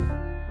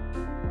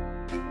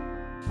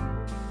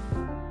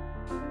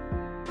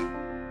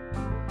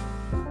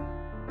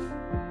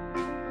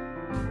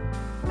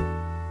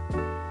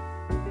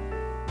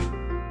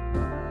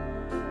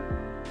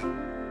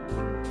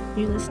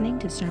You're listening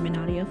to sermon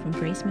audio from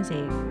Grace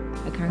Mosaic,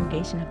 a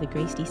congregation of the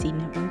Grace DC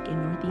Network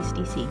in Northeast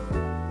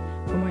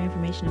DC. For more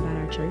information about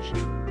our church,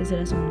 visit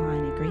us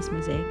online at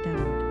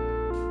gracemosaic.org.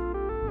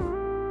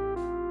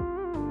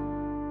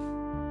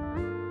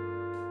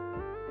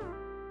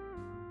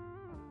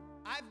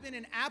 I've been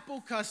an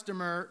Apple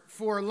customer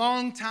for a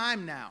long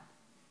time now.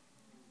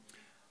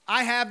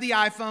 I have the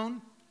iPhone.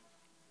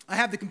 I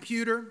have the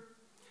computer.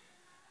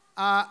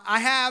 I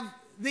have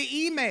the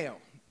email.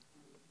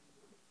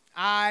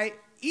 I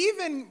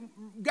even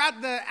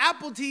got the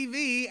Apple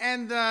TV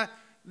and the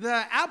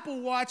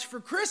Apple Watch for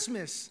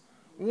Christmas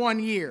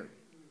one year.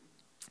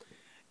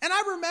 And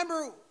I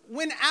remember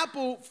when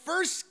Apple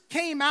first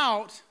came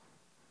out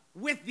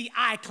with the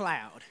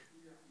iCloud.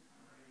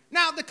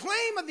 Now, the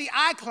claim of the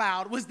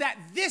iCloud was that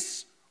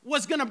this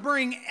was going to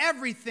bring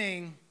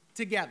everything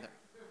together.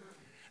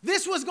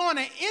 This was going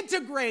to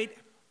integrate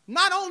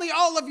not only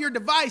all of your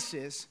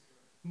devices,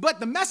 but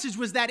the message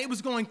was that it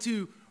was going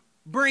to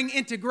bring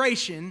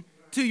integration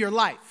to your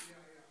life.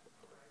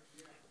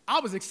 I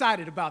was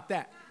excited about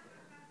that.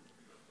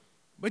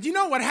 But you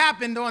know what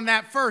happened on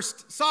that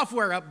first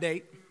software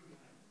update?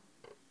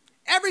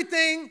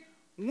 Everything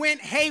went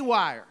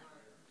haywire.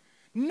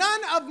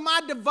 None of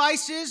my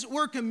devices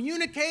were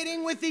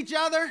communicating with each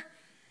other.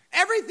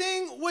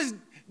 Everything was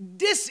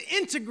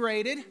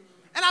disintegrated,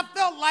 and I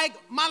felt like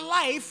my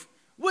life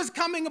was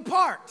coming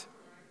apart.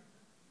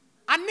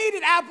 I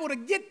needed Apple to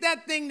get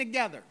that thing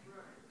together.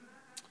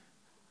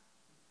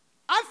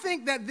 I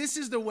think that this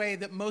is the way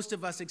that most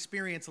of us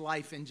experience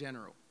life in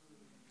general.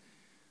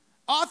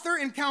 Author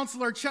and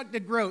counselor Chuck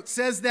DeGroat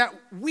says that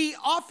we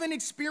often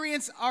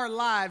experience our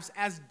lives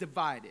as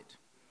divided,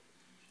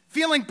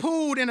 feeling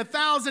pulled in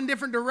 1,000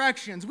 different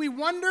directions. We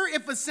wonder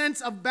if a sense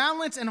of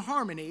balance and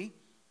harmony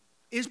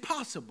is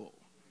possible.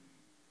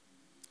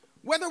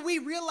 Whether we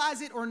realize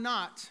it or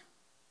not,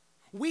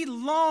 we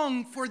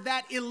long for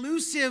that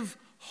elusive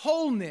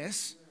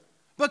wholeness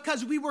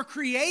because we were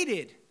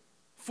created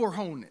for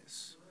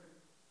wholeness.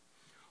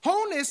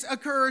 Wholeness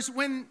occurs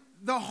when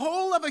the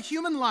whole of a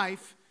human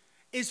life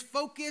is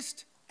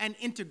focused and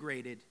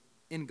integrated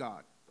in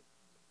God.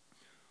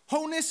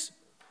 Wholeness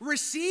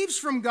receives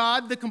from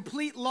God the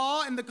complete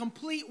law and the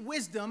complete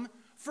wisdom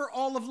for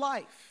all of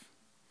life.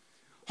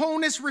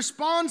 Wholeness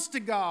responds to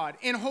God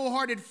in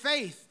wholehearted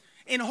faith,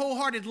 in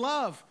wholehearted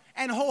love,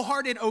 and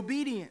wholehearted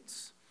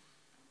obedience.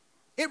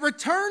 It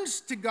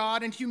returns to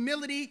God in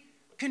humility,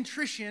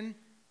 contrition,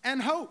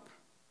 and hope.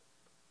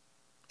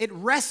 It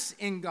rests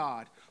in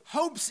God,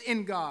 hopes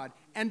in God,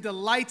 and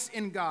delights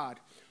in God.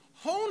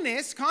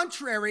 Wholeness,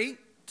 contrary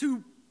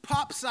to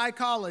pop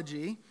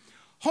psychology,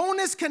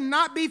 wholeness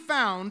cannot be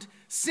found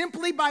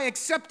simply by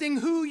accepting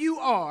who you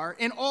are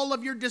in all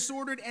of your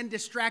disordered and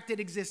distracted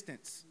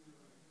existence.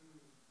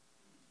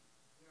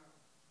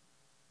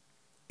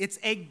 It's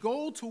a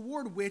goal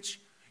toward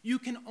which you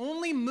can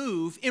only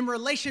move in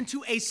relation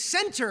to a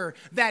center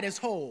that is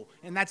whole,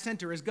 and that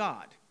center is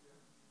God.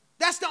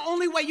 That's the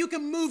only way you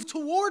can move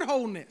toward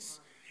wholeness.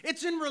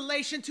 It's in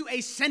relation to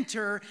a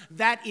center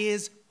that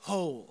is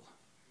whole.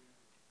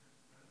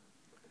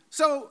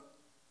 So,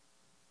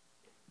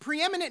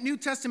 preeminent New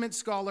Testament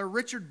scholar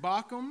Richard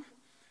Bauckham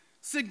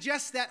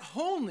suggests that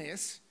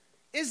wholeness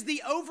is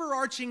the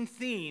overarching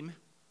theme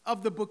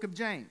of the book of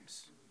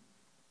James.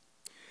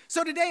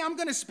 So today I'm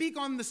going to speak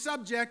on the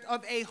subject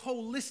of a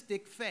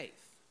holistic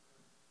faith.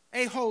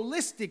 A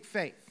holistic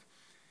faith.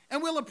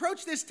 And we'll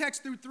approach this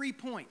text through 3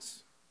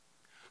 points.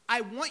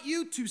 I want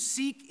you to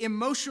seek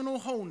emotional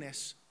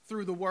wholeness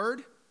through the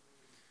Word.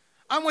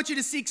 I want you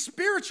to seek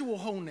spiritual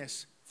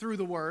wholeness through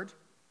the Word.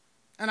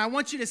 And I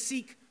want you to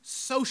seek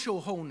social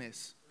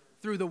wholeness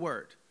through the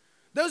Word.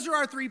 Those are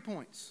our 3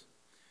 points.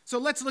 So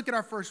let's look at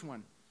our first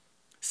one.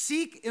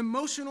 Seek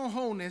emotional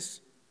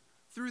wholeness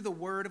through the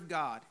Word of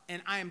God.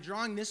 And I am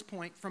drawing this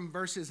point from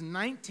verses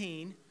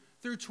 19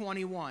 through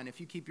 21, if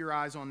you keep your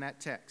eyes on that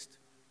text.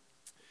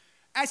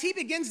 As he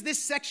begins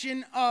this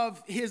section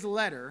of his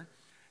letter,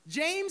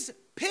 James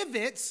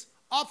pivots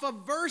off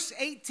of verse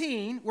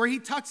 18, where he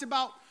talks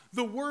about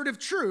the word of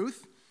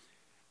truth,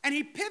 and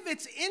he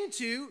pivots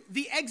into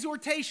the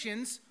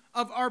exhortations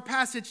of our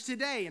passage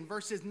today in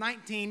verses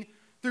 19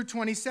 through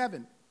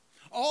 27.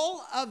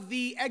 All of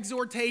the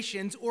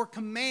exhortations or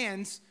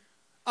commands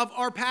of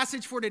our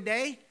passage for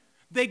today,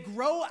 they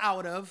grow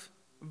out of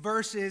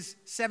verses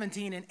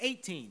 17 and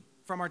 18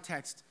 from our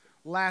text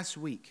last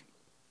week.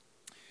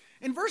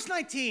 In verse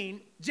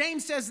 19,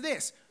 James says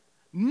this,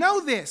 "Know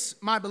this,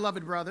 my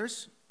beloved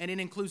brothers," and it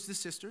includes the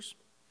sisters,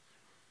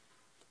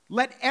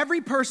 "let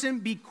every person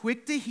be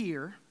quick to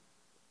hear,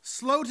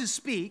 slow to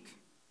speak,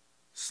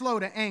 slow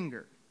to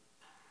anger."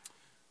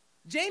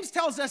 James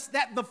tells us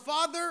that the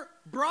Father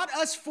brought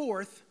us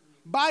forth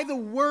by the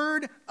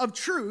word of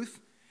truth,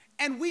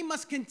 and we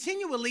must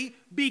continually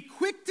be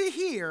quick to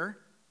hear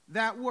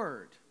that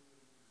word.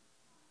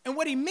 And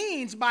what he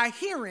means by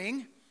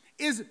hearing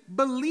is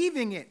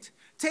believing it,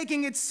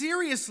 taking it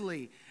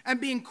seriously, and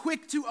being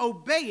quick to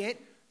obey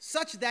it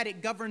such that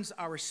it governs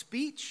our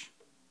speech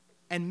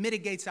and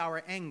mitigates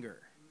our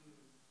anger.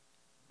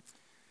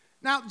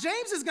 Now,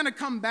 James is going to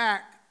come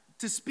back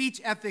to speech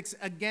ethics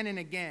again and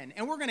again,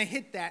 and we're going to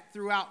hit that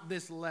throughout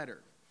this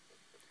letter.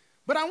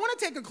 But I want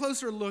to take a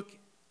closer look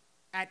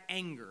at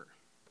anger.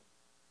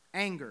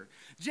 Anger.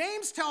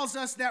 James tells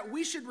us that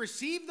we should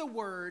receive the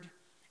word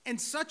in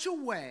such a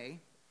way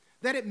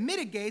that it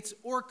mitigates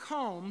or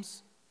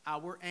calms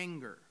our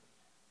anger.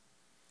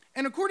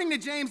 And according to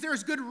James, there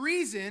is good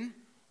reason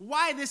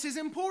why this is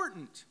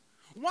important.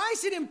 Why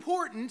is it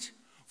important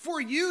for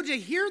you to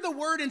hear the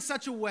word in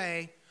such a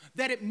way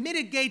that it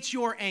mitigates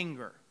your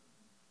anger?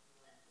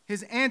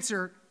 His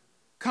answer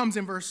comes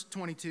in verse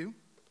 22.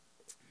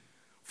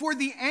 For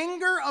the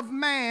anger of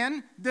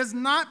man does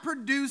not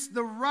produce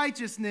the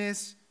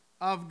righteousness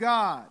of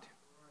God.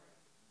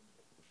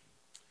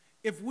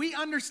 If we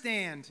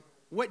understand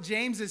what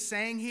James is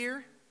saying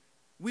here,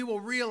 we will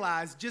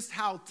realize just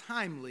how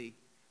timely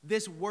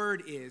this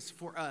word is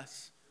for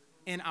us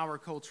in our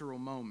cultural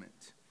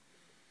moment.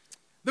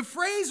 The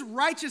phrase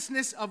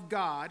righteousness of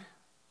God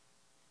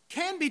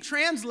can be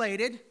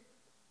translated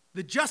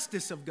the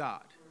justice of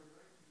God.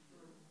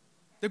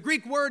 The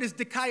Greek word is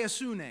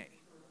dikaiosune.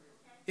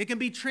 It can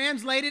be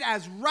translated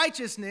as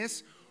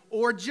righteousness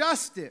or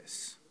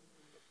justice.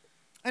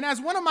 And as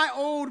one of my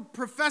old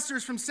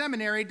professors from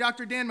seminary,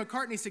 Dr. Dan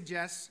McCartney,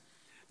 suggests,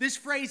 this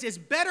phrase is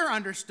better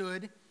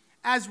understood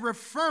as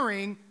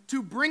referring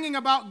to bringing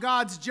about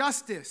God's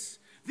justice,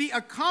 the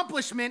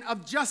accomplishment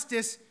of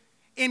justice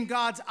in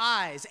God's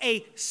eyes,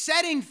 a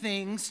setting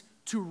things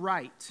to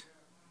right.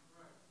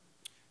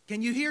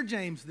 Can you hear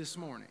James this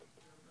morning?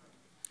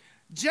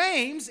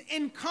 James,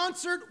 in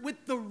concert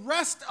with the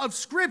rest of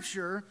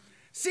Scripture,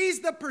 sees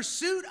the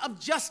pursuit of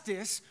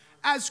justice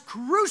as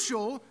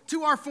crucial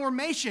to our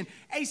formation,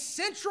 a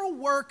central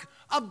work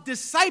of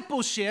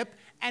discipleship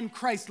and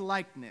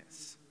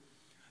Christ-likeness.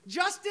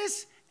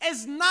 Justice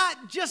is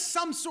not just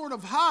some sort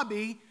of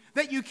hobby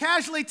that you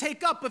casually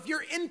take up if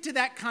you're into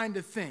that kind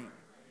of thing.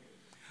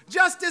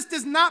 Justice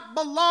does not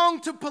belong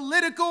to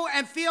political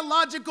and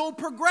theological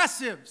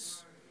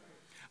progressives.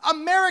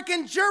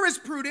 American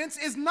jurisprudence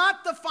is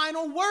not the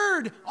final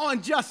word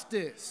on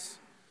justice.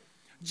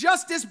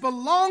 Justice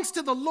belongs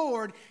to the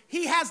Lord.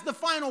 He has the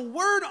final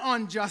word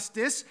on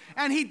justice,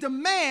 and he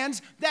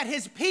demands that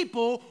his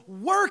people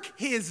work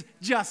his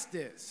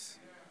justice.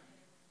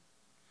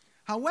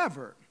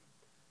 However,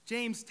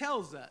 James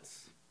tells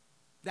us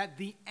that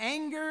the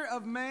anger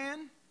of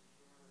man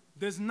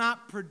does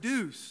not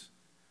produce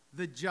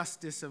the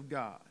justice of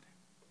God.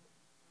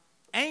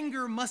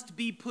 Anger must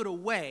be put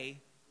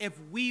away if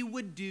we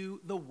would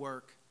do the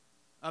work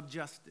of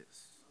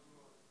justice.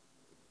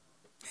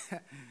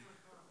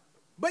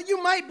 But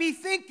you might be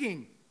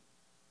thinking,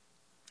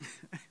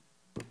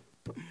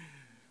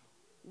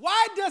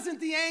 why doesn't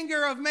the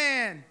anger of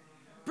man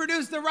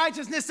produce the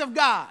righteousness of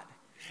God?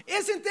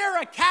 Isn't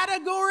there a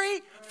category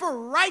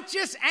for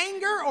righteous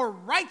anger or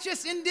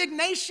righteous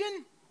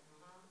indignation?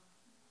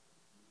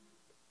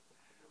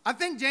 I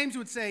think James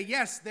would say,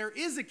 yes, there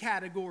is a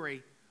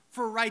category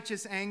for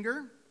righteous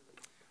anger,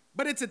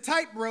 but it's a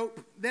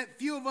tightrope that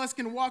few of us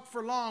can walk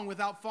for long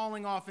without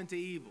falling off into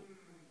evil.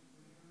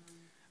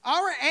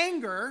 Our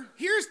anger,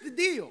 here's the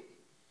deal.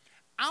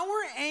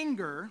 Our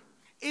anger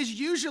is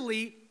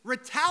usually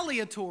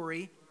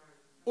retaliatory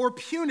or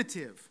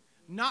punitive,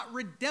 not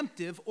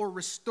redemptive or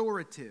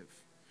restorative,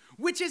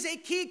 which is a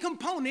key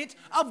component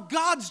of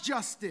God's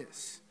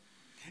justice.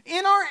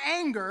 In our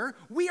anger,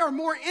 we are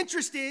more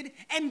interested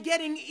in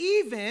getting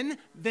even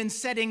than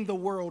setting the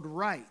world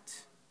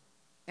right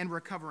and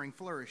recovering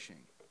flourishing.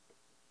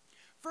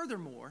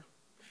 Furthermore,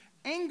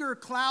 anger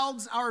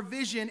clouds our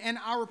vision and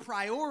our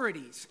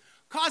priorities,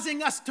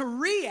 causing us to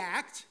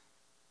react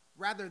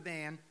rather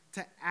than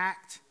to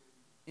act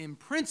in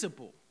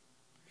principle.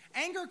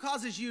 Anger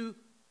causes you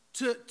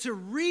to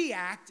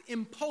react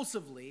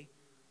impulsively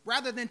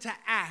rather than to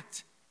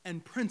act in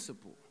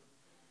principle.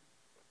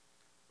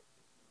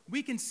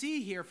 We can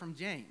see here from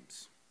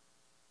James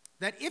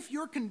that if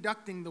you're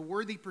conducting the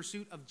worthy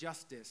pursuit of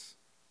justice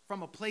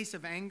from a place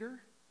of anger,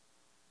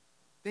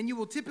 then you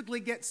will typically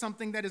get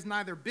something that is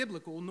neither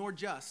biblical nor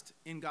just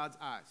in God's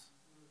eyes.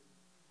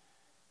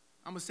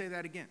 I'm going to say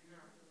that again.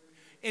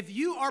 If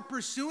you are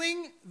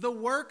pursuing the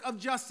work of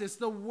justice,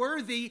 the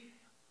worthy,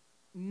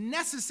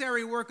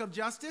 necessary work of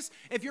justice,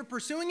 if you're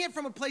pursuing it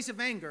from a place of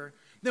anger,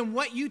 then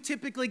what you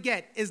typically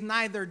get is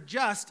neither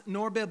just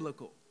nor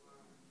biblical.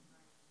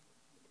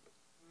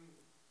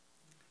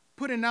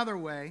 Put another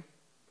way,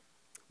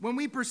 when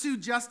we pursue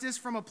justice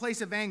from a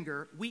place of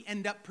anger, we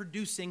end up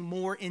producing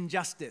more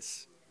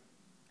injustice.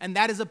 And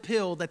that is a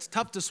pill that's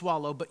tough to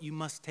swallow, but you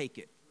must take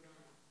it.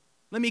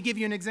 Let me give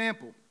you an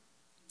example.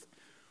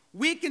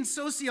 We can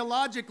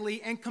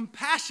sociologically and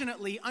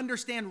compassionately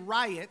understand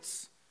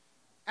riots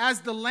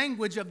as the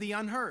language of the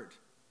unheard.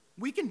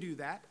 We can do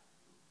that.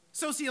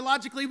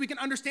 Sociologically, we can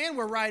understand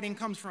where rioting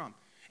comes from.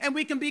 And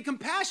we can be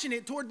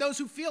compassionate toward those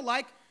who feel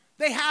like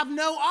they have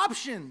no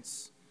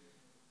options.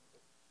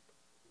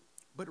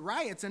 But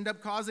riots end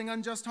up causing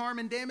unjust harm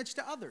and damage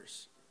to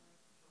others.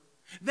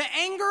 The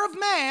anger of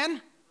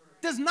man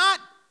does not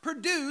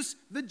produce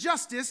the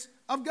justice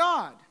of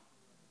God.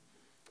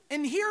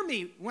 And hear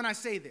me when I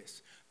say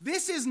this.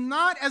 This is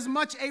not as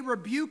much a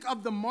rebuke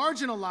of the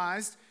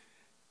marginalized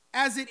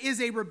as it is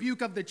a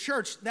rebuke of the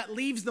church that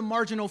leaves the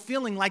marginal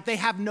feeling like they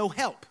have no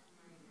help.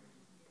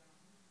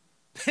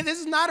 This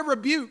is not a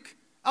rebuke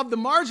of the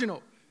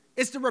marginal.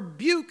 It's the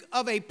rebuke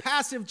of a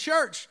passive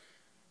church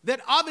that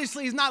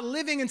obviously is not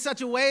living in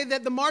such a way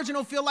that the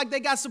marginal feel like they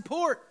got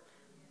support.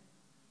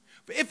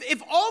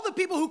 If all the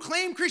people who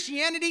claim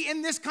Christianity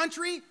in this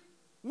country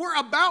were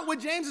about what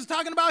James is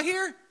talking about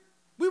here,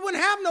 we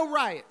wouldn't have no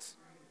riots.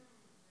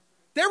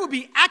 There would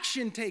be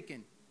action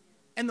taken,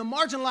 and the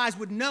marginalized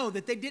would know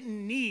that they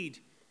didn't need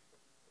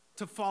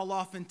to fall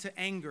off into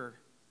anger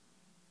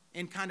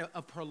in kind of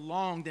a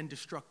prolonged and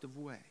destructive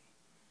way.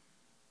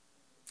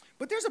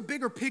 But there's a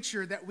bigger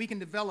picture that we can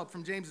develop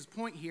from James's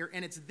point here,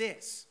 and it's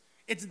this.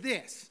 It's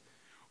this.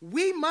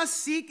 We must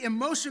seek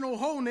emotional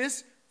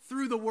wholeness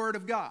through the Word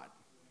of God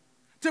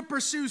to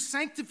pursue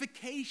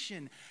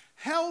sanctification,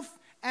 health,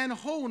 and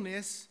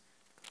wholeness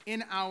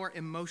in our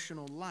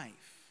emotional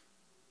life.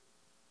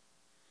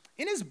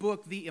 In his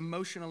book, The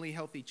Emotionally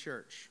Healthy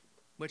Church,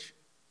 which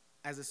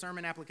as a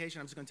sermon application,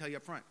 I'm just going to tell you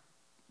up front,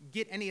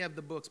 get any of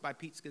the books by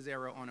Pete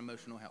Scazzero on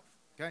emotional health,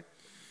 okay?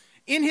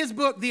 In his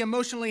book, The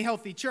Emotionally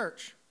Healthy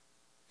Church,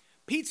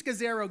 Pete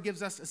Scazzero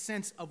gives us a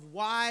sense of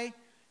why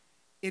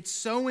it's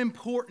so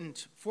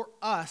important for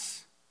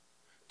us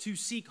to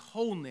seek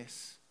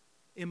wholeness,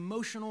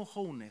 emotional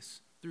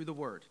wholeness through the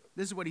Word.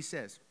 This is what he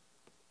says,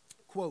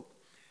 quote,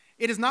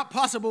 "It is not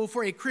possible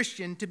for a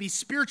Christian to be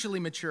spiritually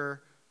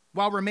mature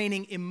while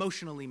remaining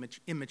emotionally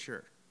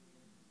immature."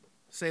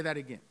 Say that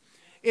again.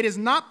 It is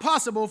not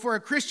possible for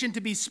a Christian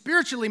to be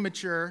spiritually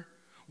mature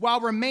while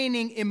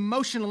remaining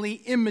emotionally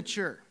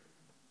immature.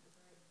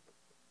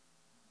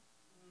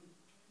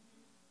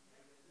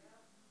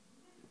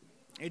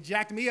 It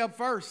jacked me up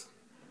first.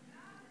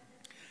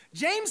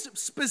 James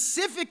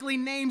specifically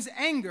names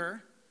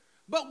anger,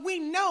 but we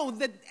know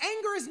that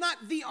anger is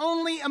not the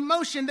only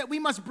emotion that we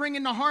must bring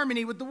into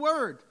harmony with the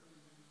Word.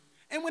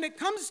 And when it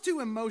comes to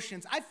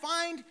emotions, I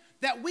find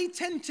that we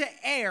tend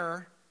to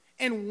err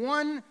in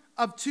one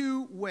of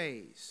two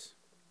ways.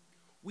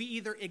 We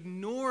either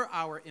ignore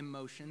our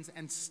emotions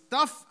and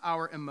stuff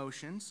our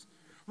emotions,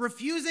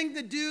 refusing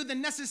to do the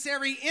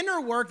necessary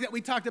inner work that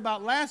we talked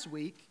about last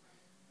week,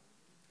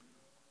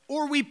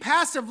 or we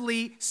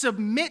passively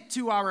submit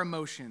to our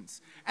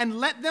emotions and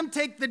let them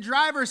take the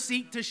driver's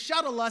seat to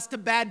shuttle us to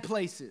bad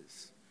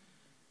places.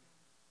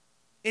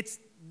 It's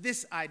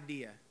this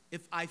idea: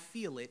 if I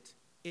feel it,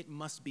 it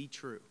must be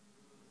true.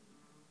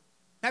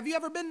 Have you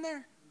ever been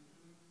there?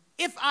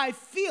 If I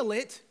feel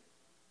it,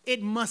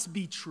 it must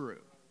be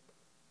true.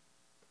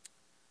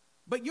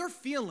 But your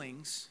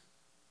feelings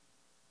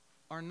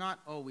are not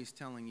always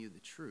telling you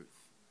the truth.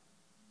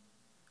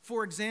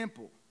 For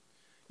example,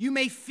 you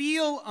may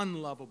feel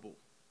unlovable,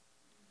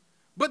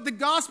 but the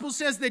gospel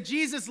says that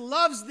Jesus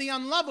loves the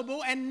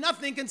unlovable and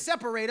nothing can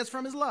separate us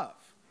from his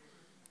love.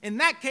 In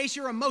that case,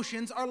 your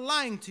emotions are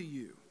lying to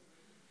you.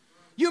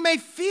 You may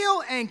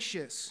feel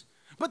anxious,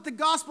 but the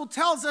gospel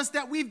tells us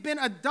that we've been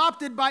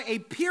adopted by a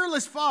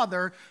peerless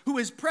Father who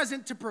is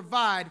present to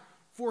provide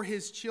for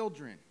his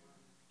children.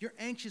 Your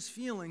anxious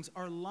feelings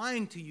are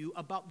lying to you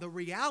about the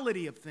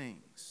reality of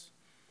things.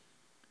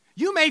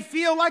 You may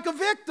feel like a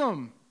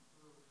victim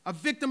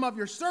of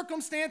your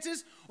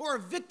circumstances or a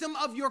victim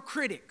of your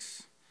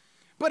critics.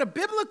 But a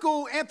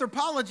biblical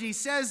anthropology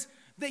says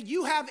that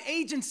you have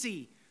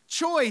agency,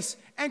 choice,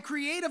 and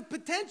creative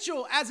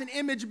potential as an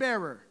image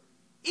bearer,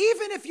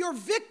 even if you're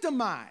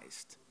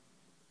victimized.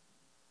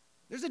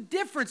 There's a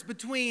difference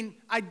between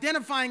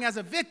identifying as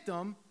a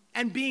victim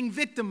and being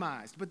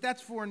victimized, but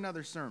that's for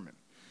another sermon.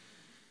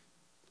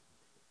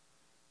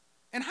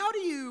 And how do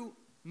you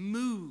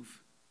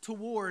move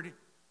toward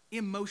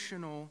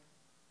emotional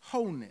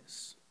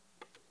wholeness?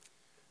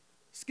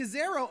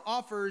 Scazzero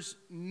offers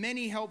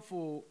many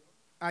helpful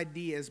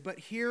ideas, but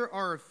here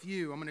are a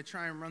few. I'm going to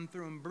try and run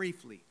through them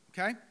briefly,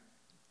 okay?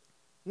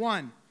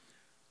 1,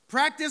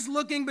 practice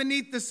looking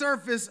beneath the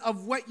surface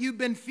of what you've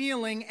been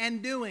feeling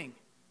and doing.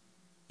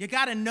 You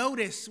got to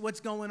notice what's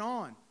going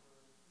on.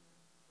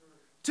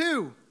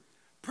 2,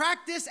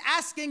 practice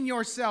asking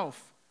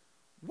yourself,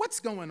 what's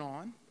going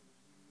on?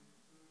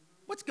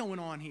 What's going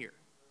on here?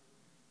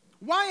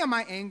 Why am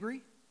I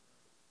angry?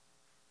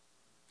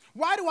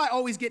 Why do I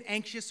always get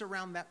anxious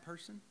around that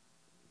person?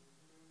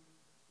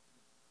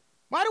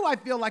 Why do I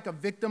feel like a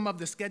victim of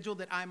the schedule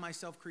that I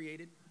myself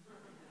created?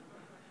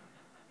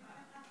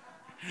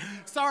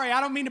 Sorry,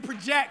 I don't mean to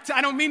project.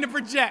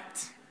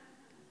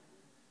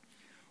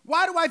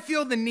 Why do I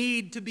feel the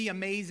need to be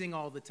amazing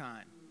all the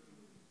time?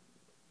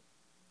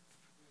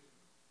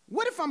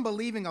 What if I'm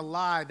believing a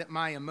lie that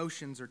my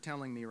emotions are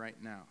telling me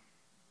right now?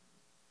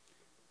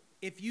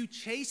 If you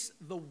chase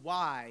the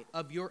why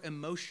of your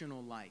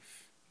emotional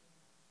life,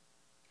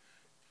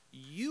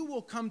 you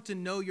will come to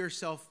know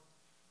yourself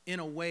in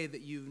a way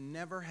that you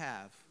never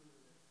have.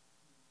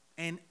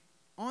 And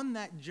on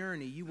that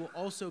journey, you will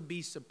also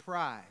be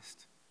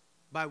surprised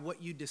by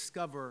what you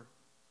discover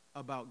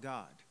about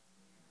God.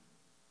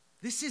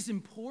 This is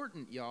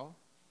important, y'all.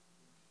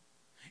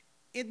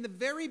 In the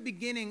very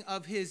beginning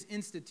of his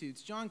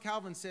Institutes, John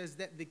Calvin says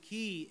that the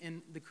key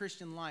in the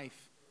Christian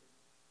life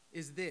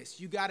is this: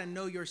 you got to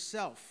know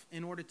yourself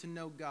in order to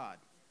know God.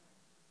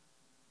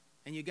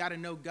 And you got to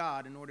know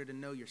God in order to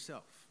know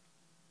yourself.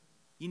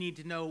 You need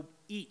to know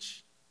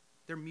each.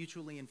 They're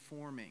mutually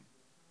informing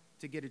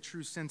to get a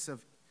true sense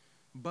of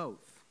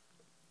both.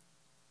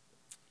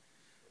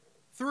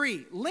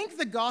 3, link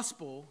the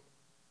gospel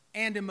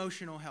and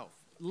emotional health.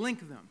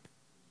 Link them.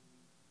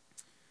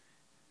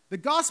 The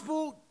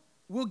gospel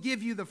will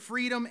give you the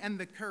freedom and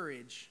the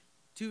courage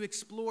to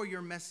explore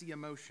your messy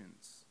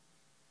emotions.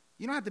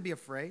 You don't have to be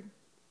afraid.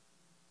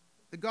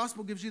 The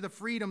gospel gives you the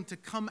freedom to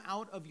come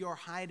out of your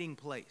hiding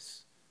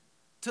place,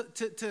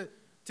 to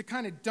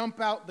kind of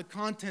dump out the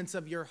contents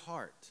of your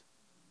heart,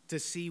 to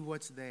see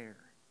what's there.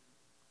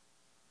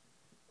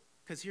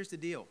 Because here's the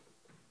deal.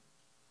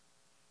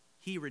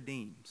 He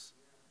redeems.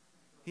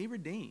 He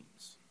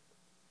redeems.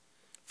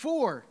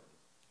 4,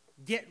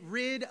 get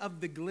rid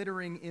of the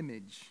glittering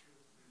image.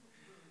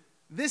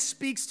 This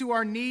speaks to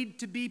our need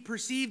to be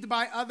perceived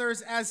by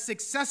others as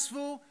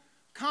successful,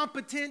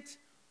 competent,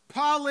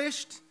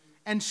 polished,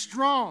 and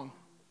strong.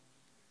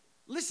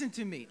 Listen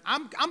to me.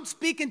 I'm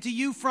speaking to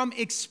you from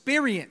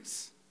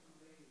experience.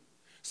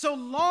 So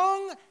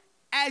long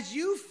as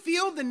you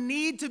feel the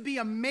need to be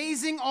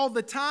amazing all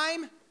the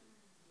time,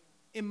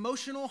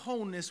 emotional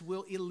wholeness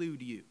will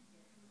elude you.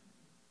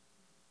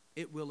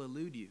 It will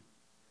elude you.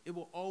 It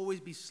will always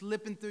be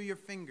slipping through your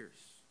fingers.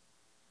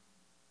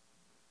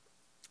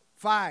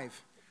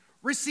 5,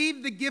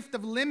 receive the gift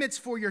of limits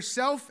for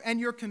yourself and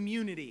your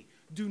community.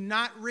 Do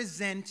not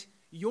resent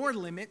your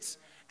limits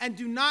and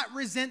do not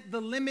resent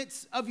the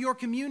limits of your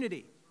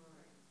community.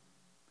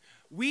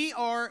 You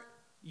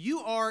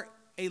are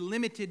a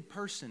limited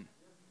person.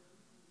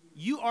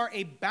 You are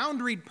a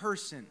boundaried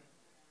person.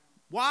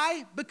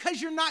 Why?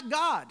 Because you're not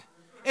God.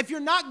 If you're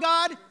not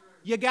God,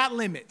 you got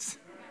limits.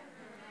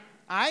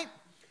 All right?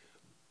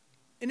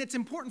 And it's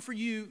important for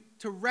you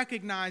to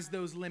recognize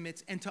those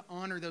limits and to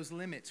honor those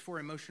limits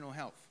for emotional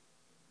health.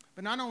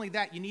 But not only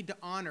that, you need to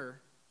honor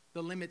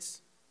the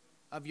limits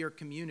of your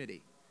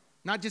community.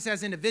 Not just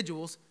as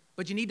individuals,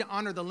 but you need to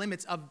honor the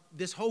limits of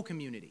this whole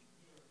community.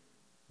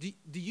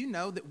 Do you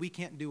know that we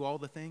can't do all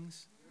the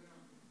things?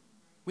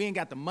 We ain't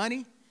got the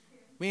money.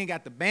 We ain't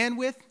got the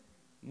bandwidth.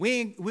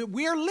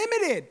 We're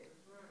limited.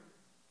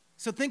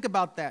 So think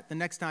about that the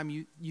next time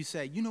you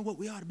say, you know what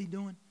we ought to be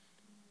doing?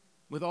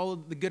 With all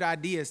of the good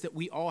ideas that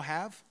we all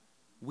have,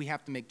 we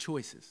have to make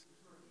choices.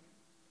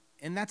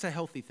 And that's a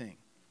healthy thing,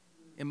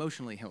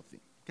 emotionally healthy,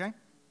 okay?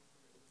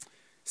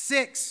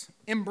 6,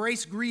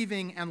 embrace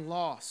grieving and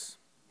loss.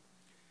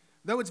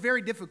 Though it's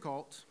very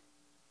difficult,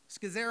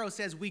 Scazzero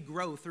says we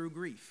grow through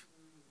grief.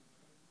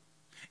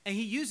 And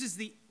he uses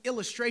the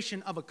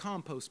illustration of a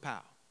compost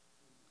pile.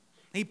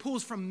 He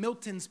pulls from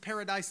Milton's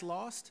Paradise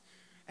Lost,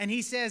 and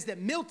he says that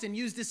Milton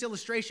used this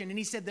illustration, and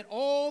he said that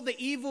all the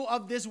evil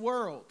of this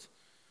world,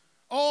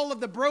 all of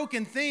the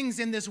broken things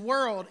in this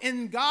world,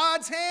 in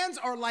God's hands,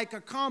 are like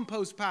a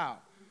compost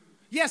pile.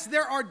 Yes,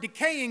 there are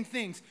decaying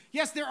things.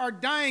 Yes, there are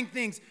dying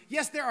things.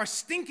 Yes, there are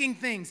stinking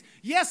things.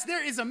 Yes,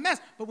 there is a mess.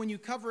 But when you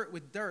cover it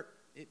with dirt,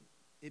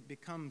 it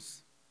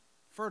becomes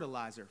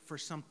fertilizer for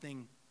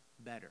something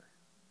better,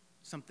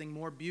 something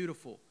more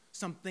beautiful,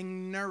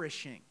 something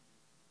nourishing.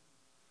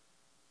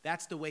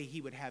 That's the way he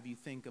would have you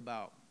think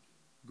about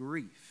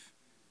grief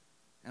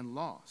and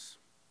loss.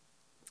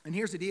 And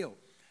here's the deal.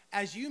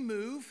 As you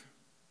move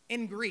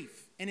in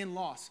grief and in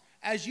loss,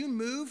 as you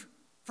move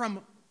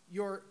from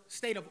your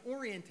state of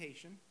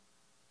orientation,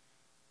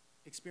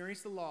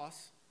 experience the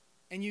loss,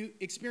 and you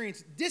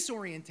experience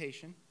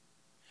disorientation,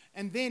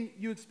 and then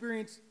you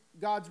experience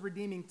God's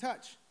redeeming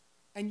touch,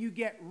 and you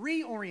get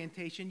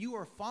reorientation, you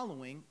are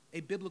following a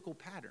biblical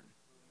pattern.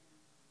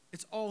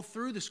 It's all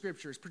through the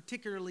scriptures,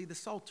 particularly the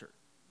Psalter.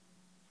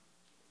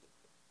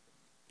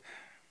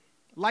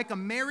 Like a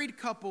married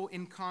couple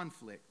in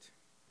conflict,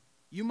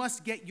 you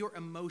must get your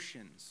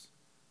emotions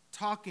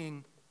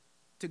talking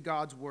to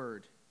God's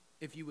word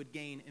if you would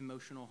gain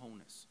emotional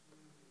wholeness.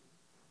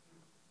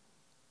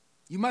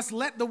 You must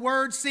let the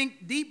word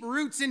sink deep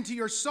roots into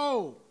your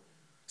soul,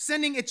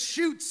 sending its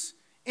shoots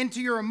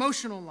into your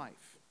emotional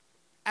life.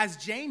 As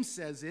James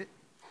says it,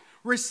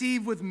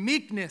 receive with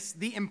meekness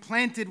the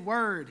implanted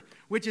word,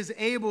 which is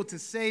able to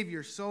save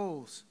your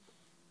souls.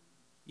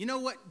 You know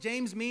what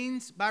James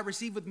means by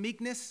receive with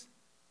meekness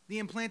the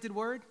implanted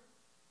word?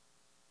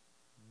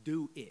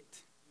 Do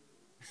it.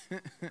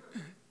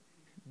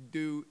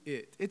 Do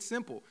it. It's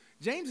simple.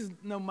 James is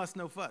no muss,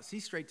 no fuss.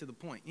 He's straight to the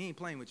point. He ain't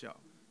playing with y'all.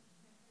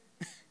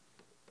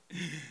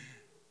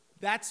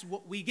 That's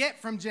what we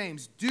get from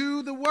James.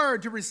 Do the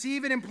word. To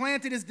receive it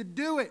implanted is to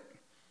do it.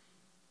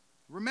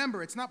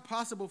 Remember, it's not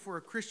possible for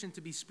a Christian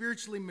to be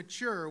spiritually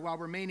mature while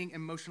remaining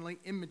emotionally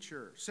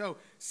immature. So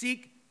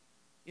seek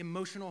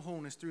emotional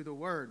wholeness through the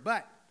word.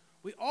 But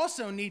we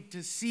also need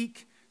to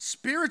seek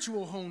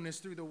spiritual wholeness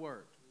through the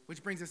word,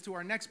 which brings us to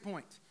our next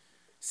point.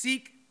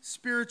 Seek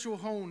spiritual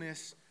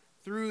wholeness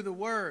through the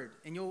word.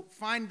 And you'll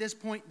find this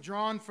point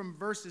drawn from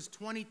verses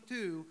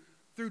 22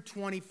 through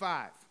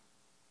 25.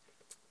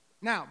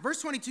 Now,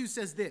 verse 22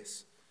 says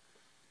this,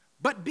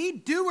 "But be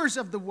doers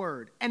of the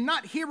word, and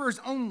not hearers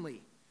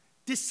only,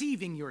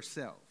 deceiving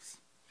yourselves."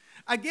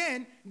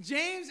 Again,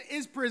 James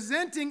is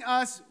presenting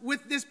us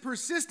with this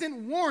persistent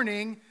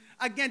warning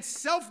against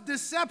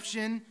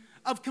self-deception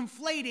of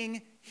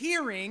conflating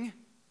hearing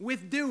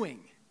with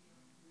doing.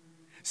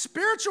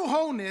 Spiritual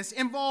wholeness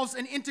involves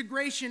an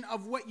integration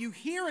of what you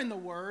hear in the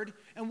word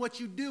and what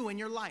you do in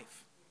your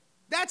life.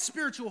 That's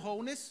spiritual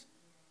wholeness.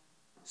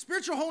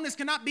 Spiritual wholeness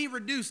cannot be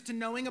reduced to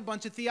knowing a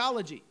bunch of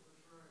theology.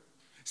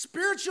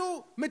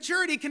 Spiritual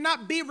maturity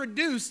cannot be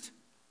reduced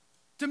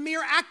to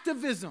mere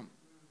activism.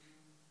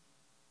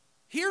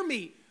 Hear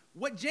me.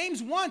 What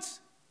James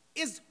wants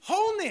is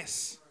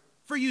wholeness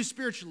for you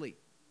spiritually.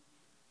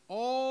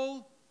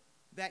 All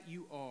that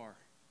you are,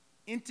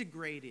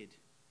 integrated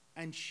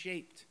and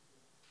shaped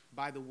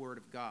by the Word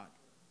of God,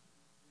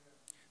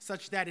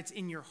 such that it's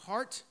in your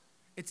heart,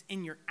 it's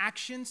in your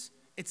actions,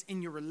 it's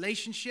in your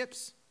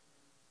relationships,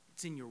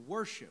 it's in your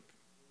worship.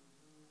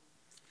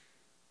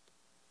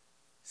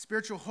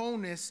 Spiritual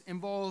wholeness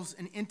involves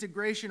an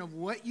integration of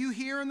what you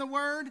hear in the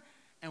Word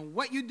and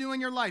what you do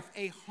in your life,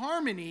 a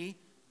harmony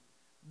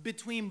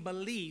between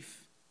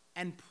belief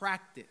and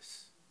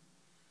practice.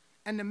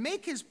 And to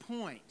make his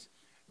point,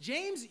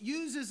 James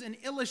uses an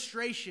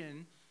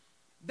illustration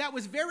that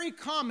was very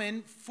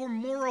common for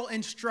moral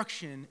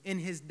instruction in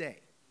his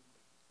day.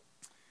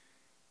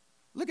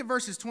 Look at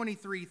verses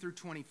 23 through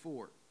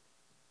 24.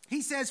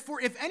 He says, "For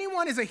if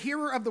anyone is a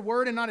hearer of the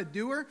word and not a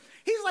doer,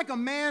 he's like a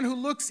man who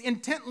looks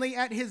intently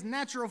at his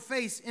natural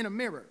face in a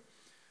mirror.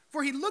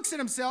 For he looks at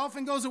himself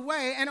and goes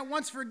away and at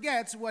once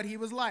forgets what he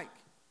was like."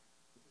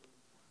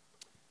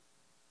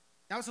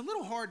 Now, it's a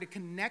little hard to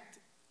connect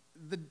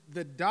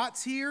the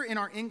dots here in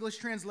our English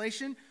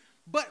translation,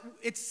 but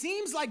it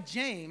seems like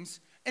James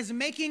is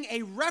making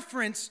a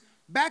reference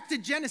back to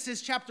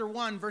Genesis chapter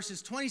 1,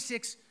 verses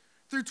 26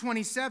 through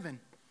 27.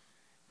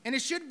 And it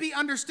should be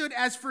understood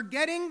as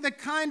forgetting the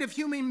kind of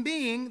human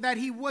being that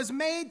he was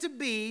made to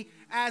be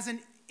as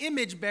an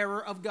image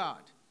bearer of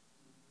God.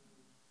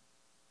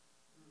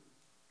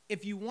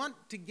 If you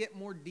want to get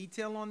more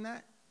detail on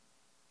that,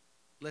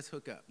 let's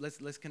hook up.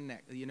 Let's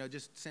connect.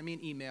 Just send me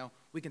an email.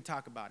 We can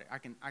talk about it. I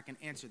can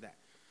answer that.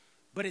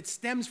 But it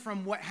stems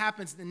from what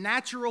happens. The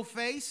natural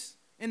face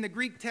in the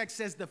Greek text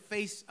says the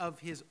face of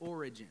his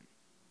origin.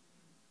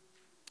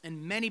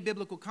 And many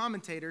biblical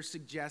commentators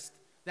suggest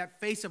that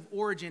face of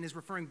origin is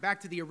referring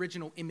back to the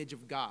original image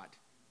of God.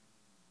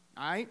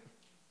 All right?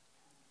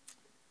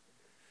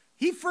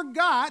 He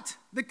forgot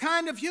the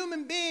kind of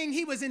human being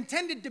he was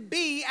intended to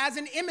be as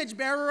an image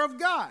bearer of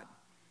God.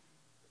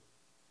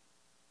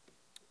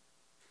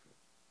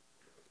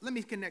 Let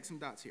me connect some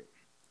dots here.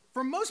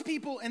 For most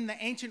people in the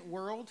ancient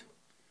world,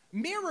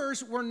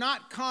 mirrors were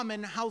not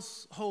common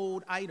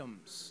household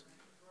items.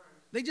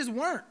 They just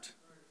weren't.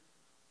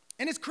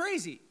 And it's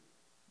crazy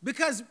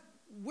because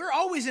we're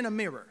always in a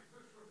mirror.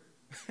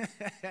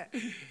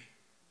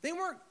 They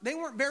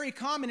weren't very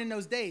common in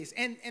those days.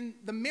 And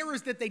the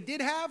mirrors that they did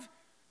have,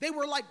 they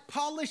were like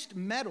polished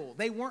metal.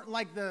 They weren't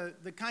like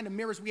the kind of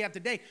mirrors we have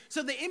today.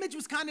 So the image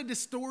was kind of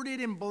distorted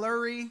and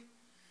blurry.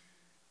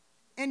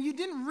 And you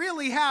didn't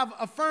really have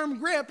a firm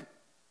grip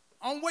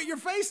on what your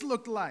face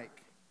looked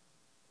like.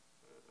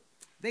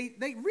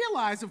 They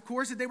realized, of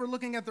course, that they were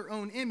looking at their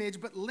own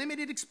image, but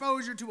limited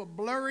exposure to a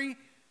blurry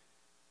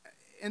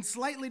and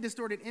slightly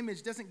distorted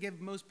image doesn't give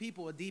most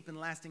people a deep and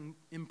lasting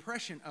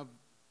impression of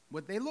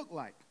what they look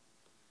like.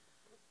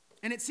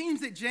 And it seems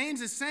that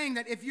James is saying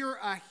that if you're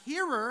a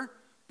hearer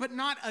but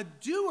not a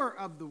doer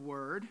of the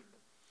word,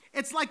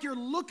 it's like you're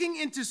looking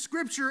into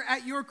Scripture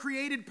at your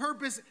created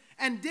purpose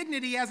and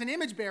dignity as an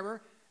image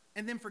bearer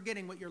and then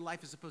forgetting what your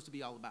life is supposed to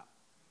be all about.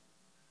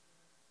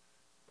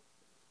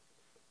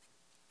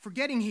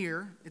 Forgetting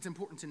here, it's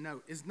important to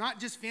note, is not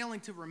just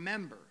failing to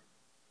remember.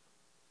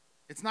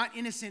 It's not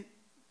innocent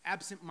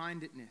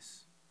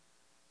absent-mindedness.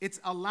 It's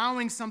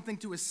allowing something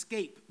to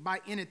escape by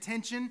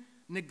inattention,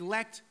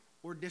 neglect,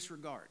 or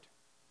disregard.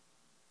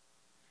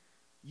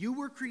 You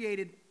were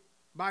created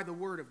by the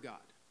Word of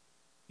God.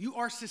 You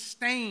are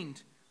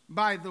sustained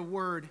by the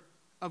Word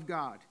of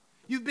God.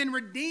 You've been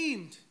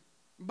redeemed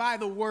by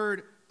the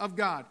Word of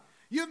God.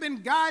 You've been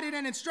guided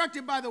and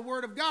instructed by the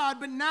Word of God,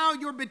 but now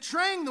you're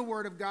betraying the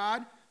Word of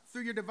God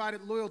through your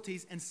divided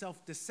loyalties and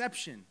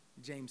self-deception,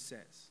 James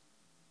says.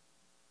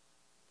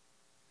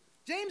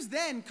 James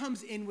then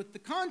comes in with the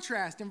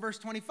contrast in verse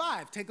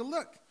 25. Take a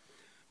look.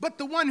 "But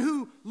the one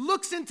who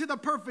looks into the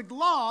perfect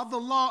law, the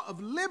law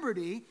of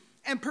liberty,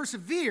 and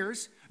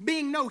perseveres,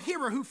 being no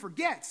hearer who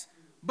forgets,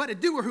 but a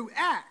doer who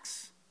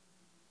acts,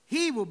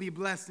 he will be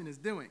blessed in his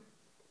doing."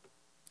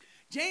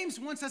 James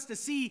wants us to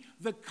see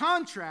the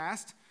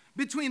contrast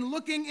between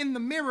looking in the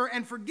mirror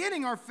and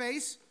forgetting our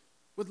face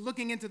with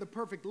looking into the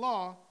perfect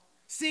law,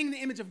 seeing the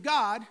image of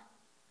God,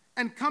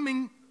 and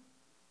coming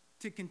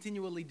to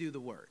continually do the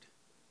word.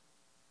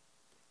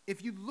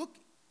 If you look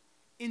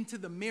into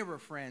the mirror,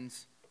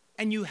 friends,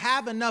 and you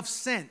have enough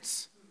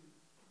sense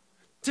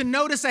to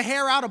notice a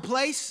hair out of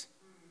place,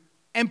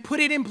 and put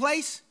it in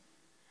place,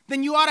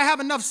 then you ought to have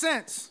enough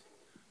sense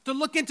to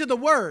look into the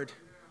Word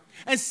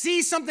and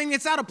see something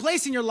that's out of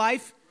place in your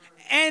life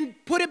and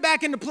put it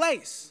back into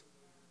place.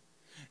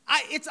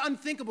 It's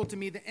unthinkable to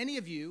me that any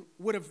of you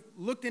would have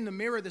looked in the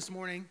mirror this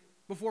morning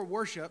before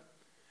worship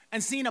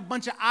and seen a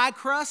bunch of eye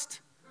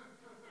crust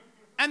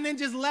and then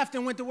just left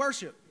and went to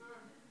worship.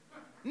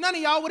 None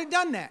of y'all would have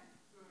done that.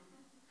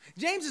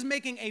 James is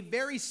making a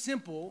very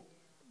simple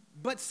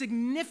but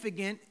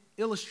significant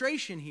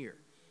illustration here.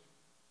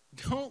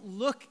 Don't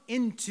look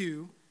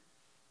into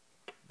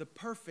the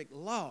perfect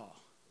law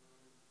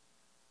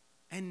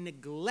and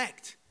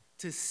neglect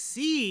to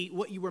see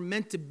what you were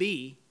meant to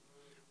be,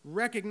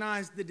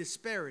 recognize the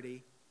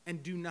disparity,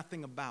 and do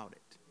nothing about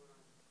it.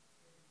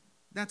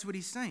 That's what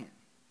he's saying.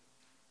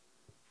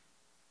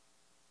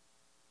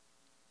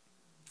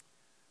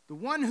 The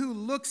one who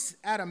looks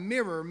at a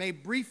mirror may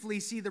briefly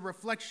see the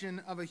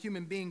reflection of a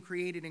human being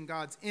created in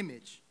God's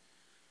image.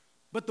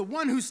 But the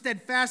one who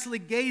steadfastly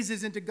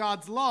gazes into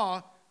God's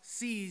law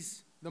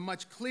sees the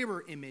much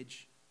clearer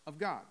image of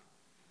God.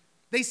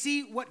 They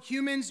see what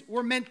humans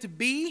were meant to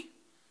be.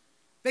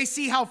 They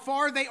see how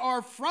far they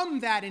are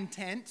from that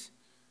intent.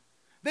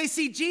 They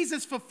see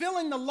Jesus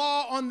fulfilling the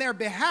law on their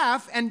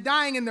behalf and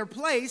dying in their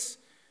place.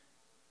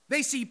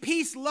 They see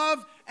peace,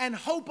 love, and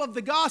hope of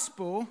the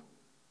gospel.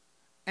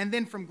 And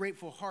then from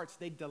grateful hearts,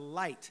 they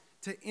delight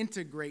to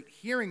integrate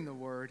hearing the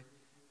word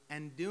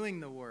and doing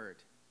the word.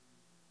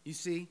 You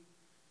see?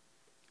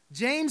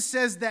 James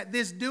says that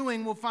this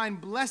doing will find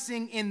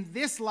blessing in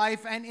this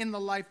life and in the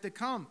life to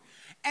come.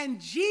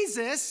 And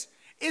Jesus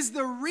is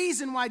the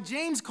reason why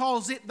James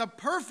calls it the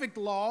perfect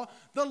law,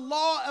 the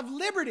law of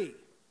liberty.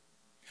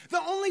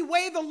 The only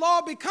way the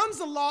law becomes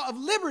the law of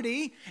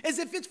liberty is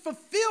if it's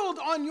fulfilled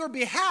on your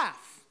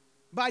behalf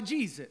by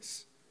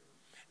Jesus.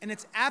 And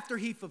it's after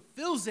he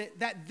fulfills it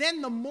that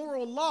then the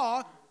moral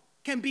law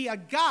can be a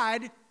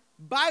guide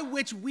by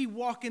which we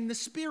walk in the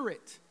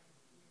Spirit.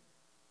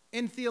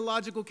 In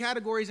theological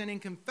categories and in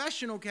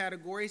confessional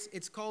categories,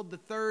 it's called the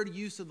third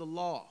use of the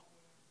law.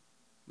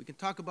 We can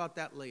talk about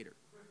that later.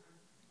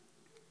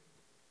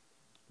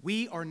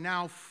 We are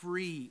now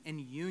free in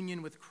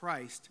union with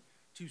Christ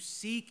to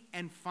seek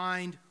and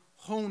find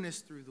wholeness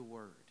through the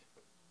Word.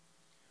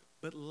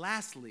 But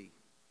lastly,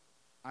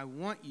 I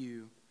want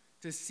you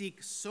to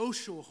seek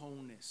social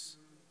wholeness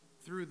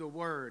through the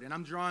Word. And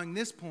I'm drawing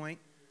this point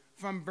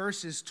from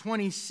verses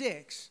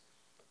 26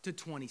 to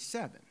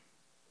 27.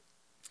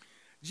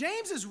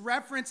 James's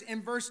reference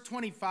in verse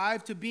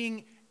 25 to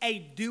being a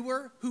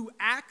doer who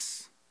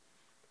acts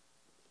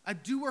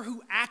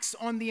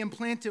on the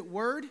implanted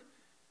word,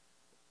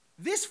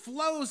 this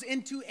flows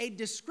into a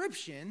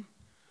description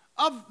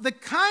of the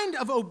kind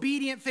of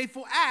obedient,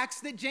 faithful acts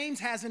that James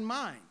has in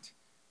mind.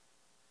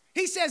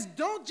 He says,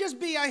 don't just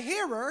be a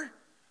hearer,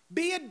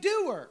 be a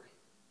doer.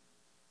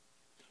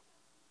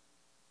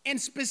 And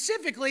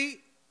specifically,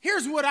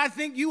 here's what I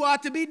think you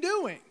ought to be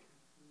doing.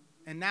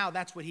 And now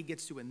that's what he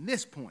gets to in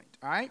this point,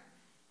 all right?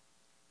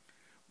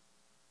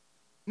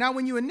 Now,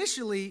 when you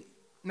initially,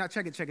 now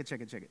check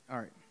it. All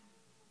right.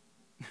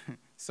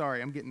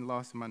 Sorry, I'm getting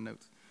lost in my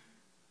notes.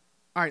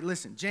 All right,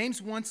 listen.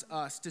 James wants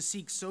us to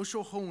seek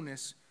social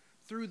wholeness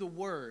through the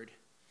Word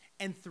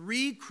in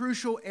three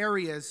crucial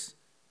areas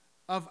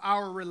of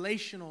our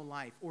relational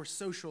life or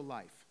social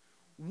life.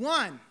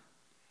 1,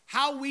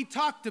 how we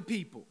talk to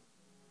people.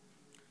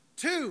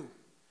 2,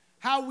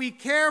 how we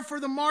care for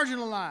the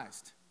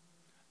marginalized.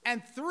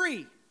 And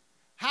 3,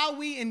 how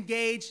we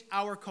engage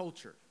our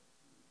culture.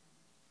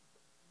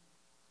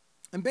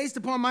 And based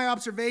upon my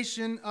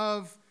observation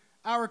of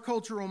our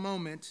cultural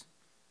moment,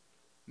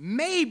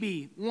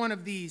 maybe one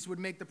of these would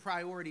make the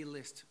priority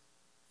list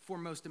for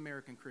most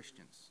American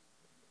Christians.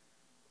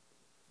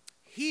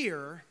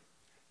 Here,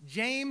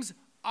 James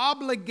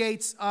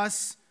obligates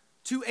us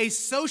to a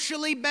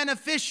socially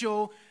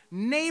beneficial,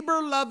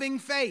 neighbor-loving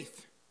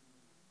faith.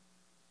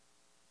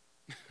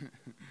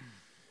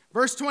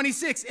 Verse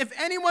 26, if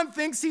anyone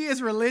thinks he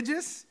is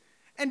religious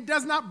and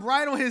does not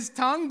bridle his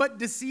tongue but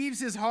deceives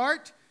his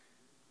heart,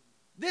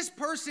 this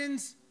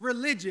person's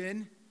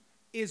religion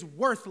is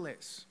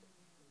worthless.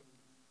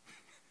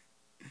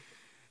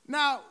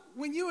 Now,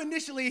 when you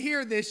initially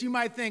hear this, you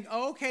might think,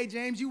 oh, okay,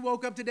 James, you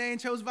woke up today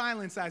and chose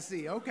violence, I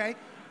see. Okay,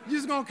 you're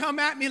just going to come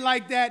at me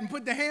like that and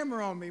put the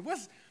hammer on me.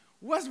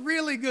 What's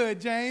really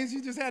good, James?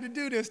 You just had to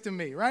do this to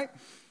me, right?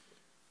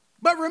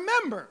 But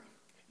remember,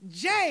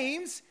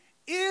 James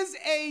is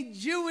a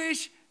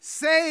Jewish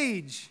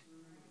sage,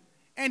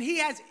 and he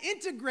has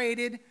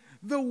integrated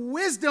the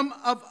wisdom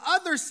of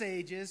other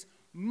sages,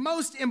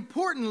 most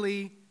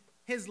importantly,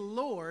 his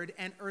Lord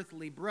and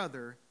earthly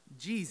brother,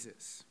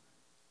 Jesus.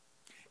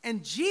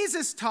 And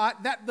Jesus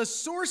taught that the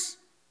source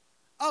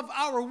of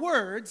our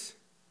words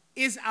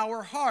is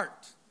our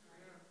heart.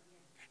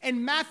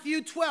 In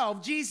Matthew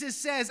 12, Jesus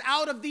says,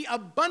 out of the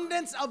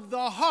abundance of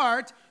the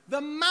heart,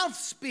 the mouth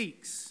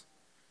speaks.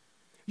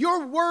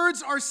 Your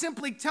words are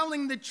simply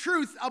telling the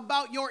truth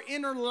about your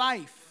inner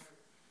life.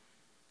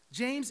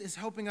 James is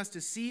helping us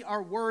to see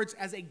our words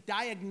as a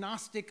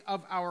diagnostic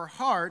of our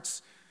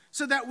hearts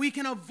so that we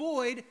can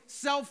avoid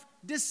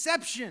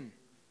self-deception.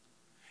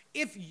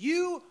 If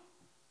you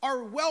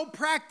are well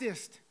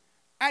practiced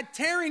at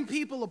tearing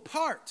people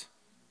apart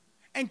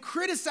and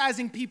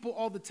criticizing people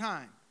all the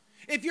time,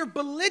 if you're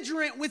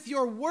belligerent with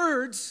your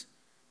words,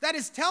 that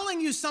is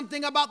telling you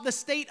something about the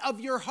state of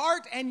your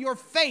heart and your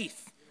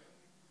faith.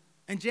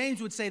 And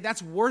James would say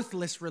that's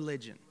worthless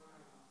religion.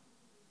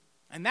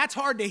 And that's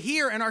hard to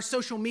hear in our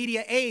social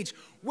media age,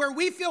 where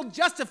we feel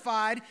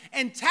justified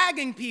in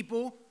tagging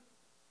people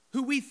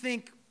who we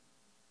think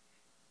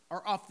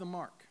are off the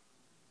mark,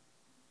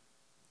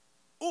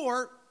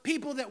 or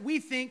people that we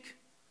think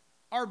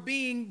are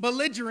being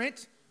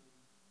belligerent.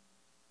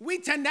 We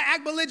tend to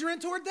act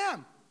belligerent toward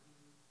them.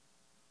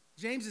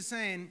 James is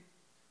saying,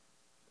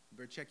 you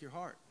better check your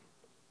heart.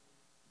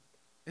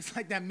 It's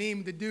like that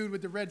meme, the dude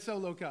with the red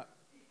Solo cup.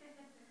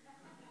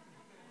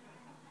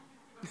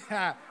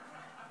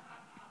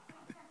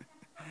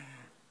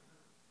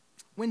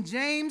 When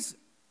James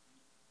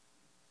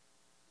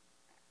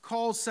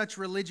calls such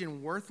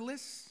religion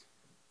worthless,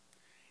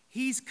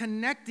 he's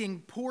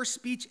connecting poor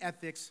speech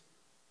ethics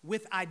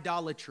with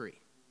idolatry.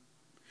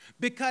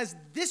 Because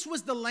this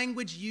was the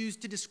language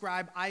used to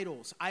describe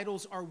idols.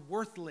 Idols are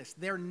worthless.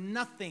 They're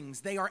nothings.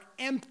 They are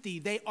empty.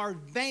 They are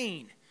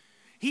vain.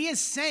 He is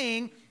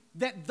saying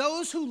that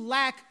those who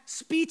lack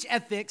speech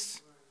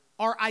ethics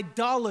are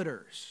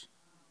idolaters.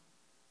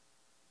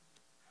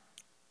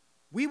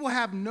 We will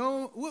have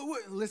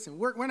listen,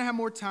 we're going to have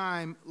more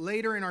time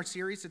later in our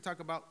series to talk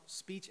about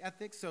speech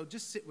ethics, so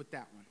just sit with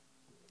that one.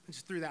 I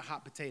just threw that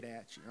hot potato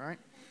at you, all right?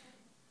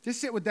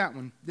 Just sit with that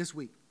one this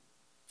week.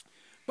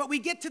 But we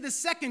get to the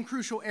second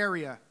crucial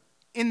area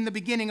in the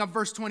beginning of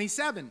verse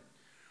 27.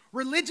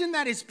 Religion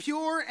that is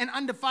pure and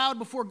undefiled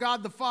before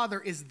God the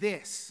Father is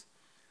this: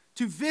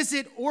 to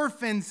visit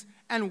orphans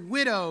and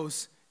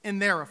widows in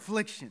their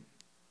affliction.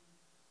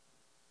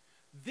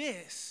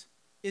 This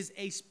is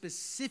a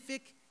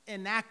specific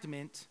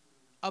enactment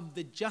of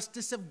the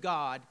justice of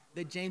God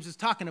that James is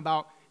talking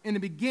about in the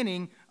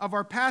beginning of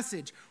our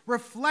passage,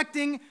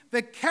 reflecting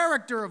the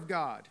character of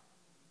God.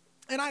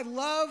 And I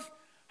love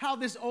how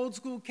this old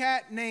school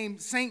cat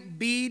named Saint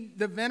Bede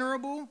the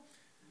Venerable,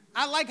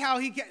 I like how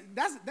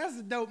that's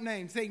a dope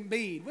name, Saint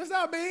Bede. What's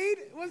up, Bede?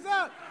 What's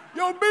up?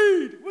 Yo,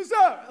 Bede, what's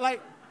up?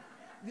 Like,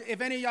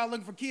 if any of y'all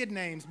looking for kid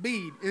names,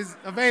 Bede is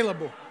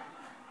available.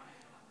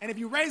 And if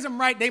you raise them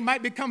right, they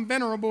might become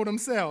venerable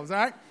themselves, all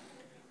right?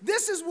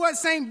 This is what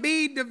Saint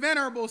Bede the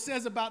Venerable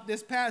says about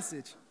this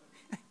passage.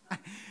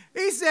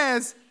 He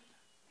says,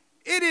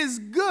 it is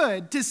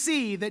good to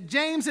see that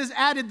James has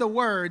added the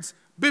words,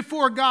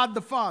 before God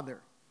the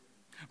Father,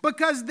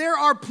 because there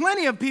are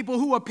plenty of people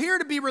who appear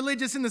to be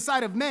religious in the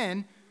sight of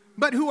men,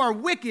 but who are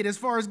wicked as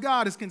far as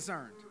God is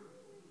concerned.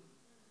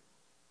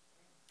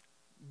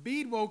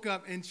 Bede woke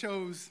up and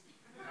chose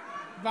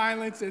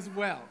violence as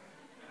well.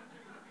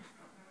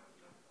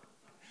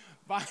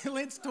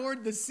 Violence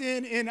toward the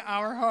sin in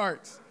our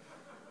hearts.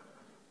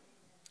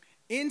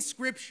 In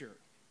Scripture,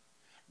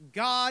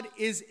 God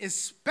is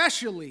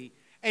especially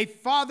a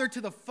father to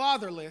the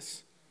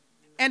fatherless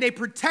and a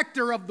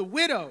protector of the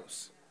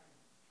widows.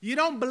 You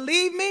don't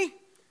believe me?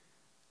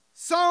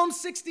 Psalm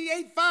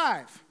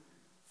 68:5.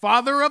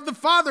 Father of the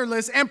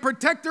fatherless and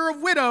protector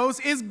of widows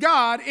is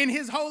God in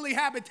his holy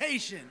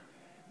habitation.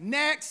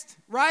 Next,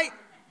 right?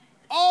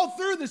 All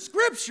through the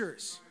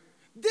Scriptures,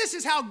 this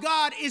is how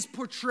God is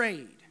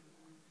portrayed.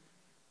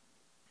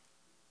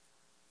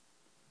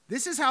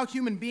 This is how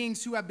human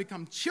beings who have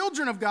become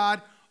children of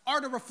God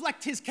are to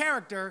reflect his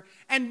character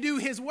and do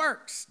his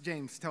works,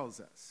 James tells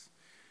us.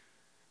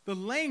 The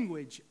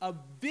language of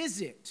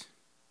visit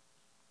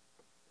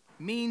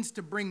means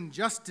to bring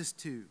justice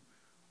to,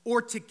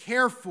 or to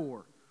care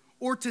for,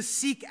 or to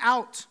seek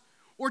out,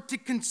 or to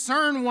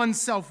concern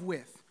oneself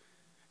with.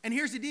 And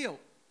here's the deal.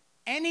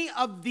 Any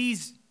of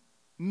these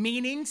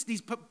meanings,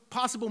 these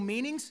possible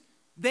meanings,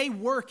 they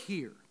work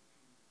here.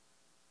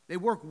 They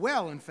work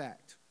well, in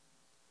fact.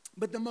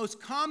 But the most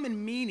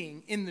common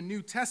meaning in the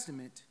New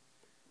Testament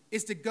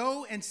is to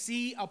go and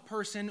see a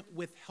person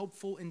with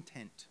helpful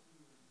intent.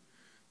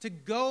 To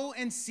go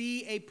and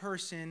see a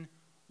person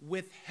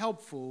with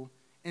helpful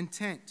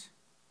intent.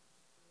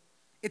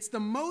 It's the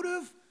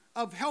motive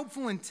of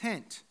helpful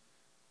intent,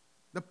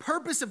 the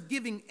purpose of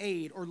giving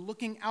aid or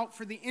looking out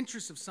for the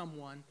interests of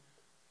someone,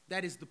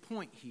 that is the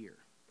point here.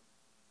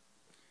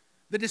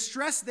 The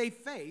distress they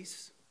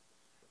face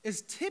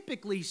is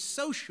typically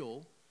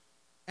social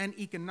and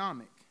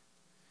economic.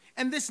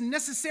 And this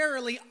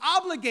necessarily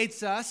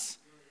obligates us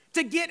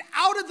to get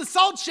out of the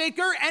salt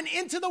shaker and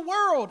into the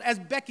world, as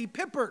Becky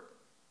Pippert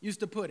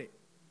used to put it.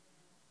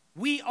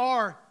 We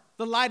are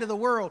the light of the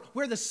world.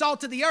 We're the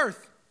salt of the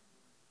earth.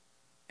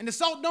 And the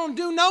salt don't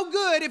do no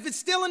good if it's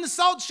still in the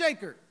salt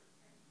shaker.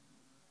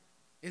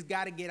 It's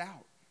got to get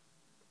out.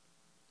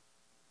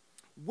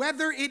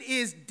 Whether it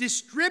is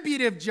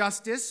distributive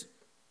justice,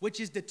 which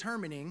is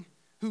determining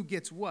who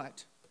gets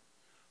what,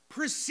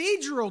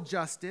 procedural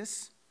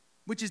justice,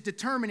 which is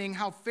determining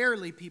how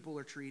fairly people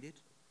are treated,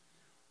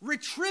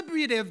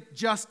 retributive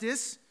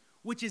justice,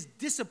 which is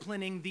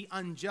disciplining the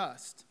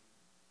unjust,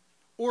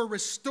 or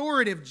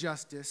restorative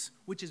justice,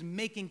 which is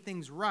making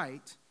things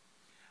right,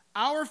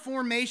 our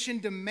formation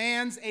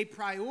demands a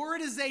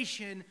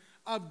prioritization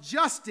of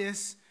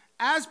justice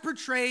as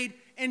portrayed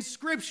in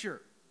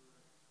Scripture.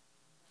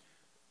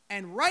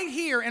 And right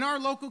here in our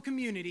local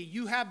community,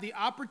 you have the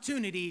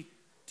opportunity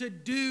to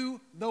do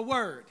the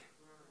word.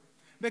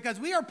 Because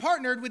we are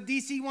partnered with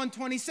DC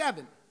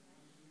 127.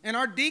 And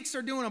our deacons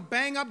are doing a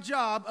bang-up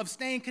job of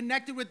staying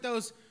connected with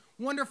those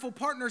wonderful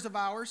partners of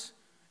ours.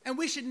 And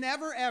we should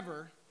never,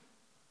 ever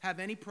have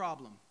any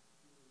problem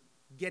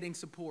getting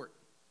support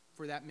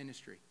for that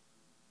ministry,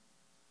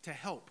 to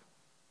help,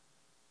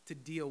 to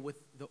deal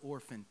with the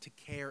orphan, to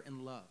care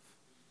and love.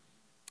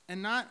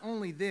 And not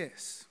only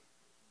this,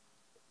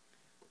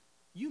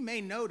 you may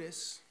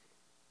notice,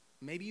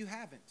 maybe you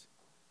haven't,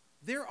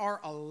 there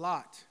are a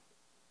lot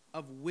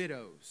of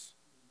widows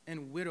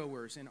and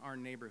widowers in our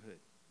neighborhood.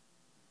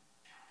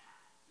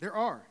 There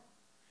are.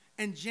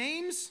 And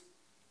James,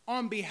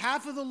 on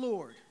behalf of the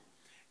Lord,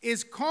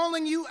 is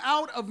calling you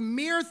out of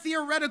mere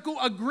theoretical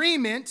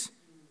agreement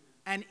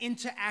and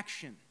into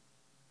action.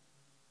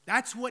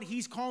 That's what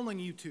he's calling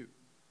you to.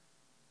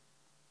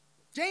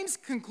 James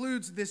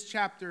concludes this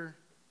chapter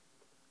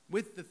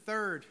with the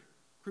third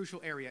crucial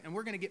area, and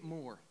we're going to get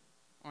more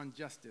on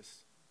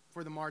justice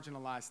for the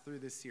marginalized through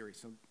this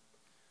series. So I'm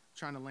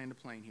trying to land a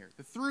plane here.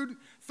 The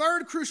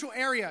third crucial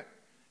area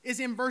is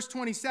in verse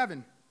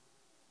 27,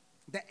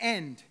 the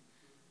end.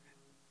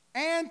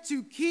 And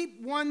to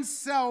keep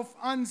oneself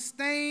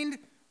unstained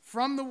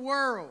from the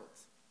world.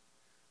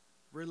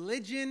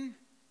 Religion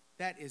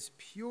that is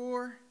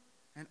pure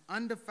and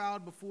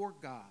undefiled before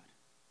God,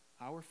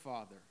 our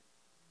Father,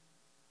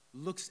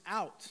 looks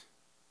out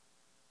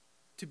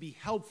to be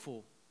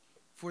helpful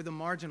for the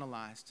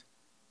marginalized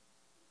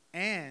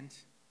and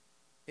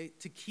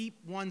to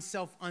keep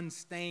oneself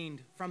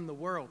unstained from the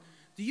world.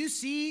 Do you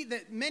see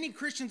that many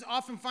Christians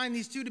often find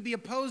these two to be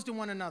opposed to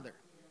one another?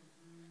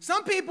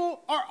 Some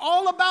people are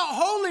all about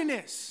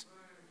holiness,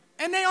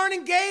 and they aren't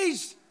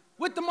engaged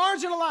with the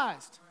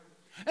marginalized.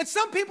 And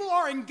some people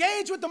are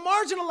engaged with the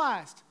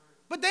marginalized,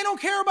 but they don't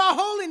care about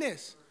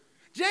holiness.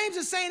 James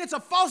is saying it's a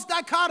false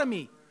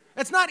dichotomy.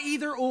 It's not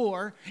either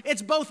or,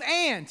 it's both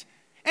and.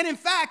 And in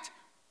fact,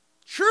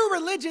 true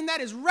religion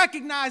that is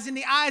recognized in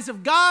the eyes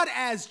of God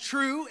as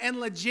true and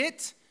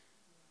legit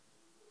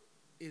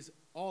is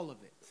all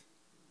of it.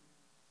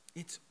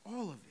 It's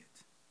all of it.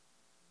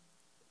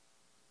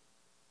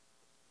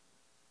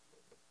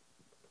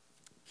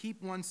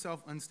 Keep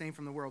oneself unstained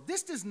from the world.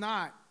 This does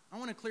not, I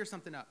want to clear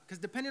something up, because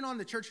depending on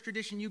the church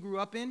tradition you grew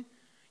up in,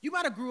 you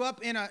might have grew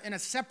up in a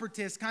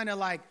separatist kind of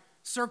like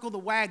circle the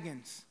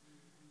wagons,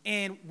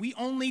 and we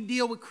only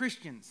deal with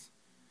Christians.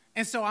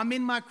 And so I'm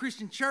in my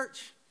Christian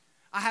church.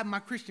 I have my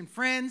Christian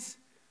friends.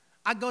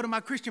 I go to my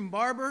Christian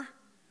barber.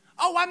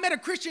 Oh, I met a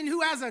Christian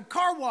who has a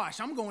car wash.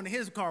 I'm going to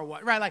his car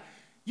wash. Right? Like,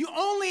 you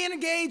only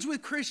engage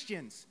with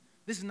Christians.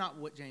 This is not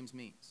what James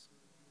means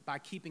by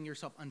keeping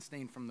yourself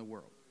unstained from the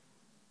world.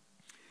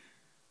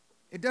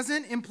 It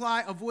doesn't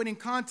imply avoiding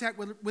contact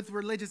with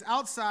religious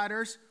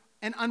outsiders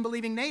and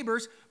unbelieving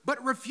neighbors,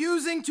 but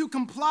refusing to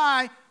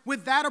comply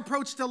with that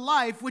approach to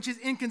life, which is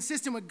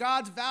inconsistent with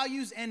God's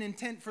values and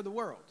intent for the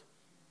world.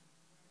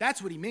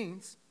 That's what he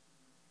means.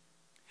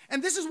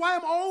 And this is why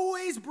I'm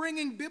always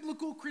bringing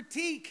biblical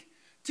critique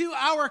to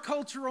our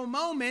cultural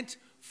moment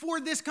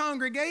for this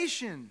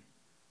congregation.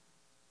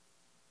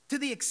 To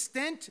the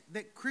extent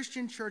that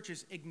Christian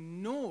churches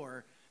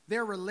ignore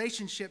their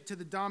relationship to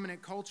the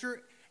dominant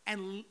culture,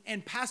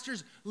 and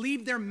pastors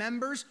leave their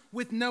members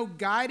with no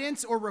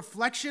guidance or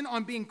reflection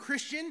on being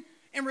Christian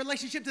in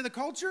relationship to the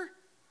culture,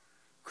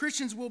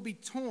 Christians will be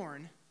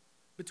torn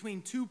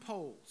between two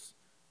poles.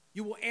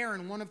 You will err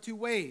in one of two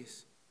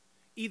ways,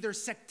 either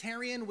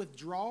sectarian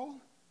withdrawal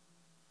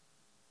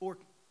or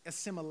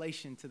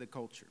assimilation to the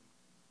culture.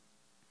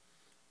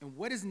 And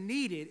what is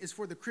needed is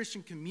for the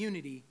Christian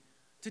community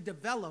to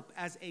develop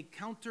as a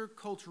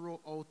countercultural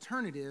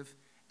alternative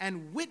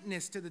and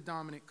witness to the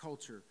dominant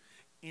culture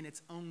in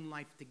its own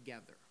life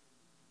together.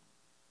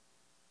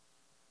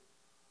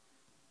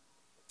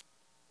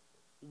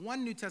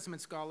 One New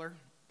Testament scholar,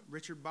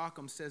 Richard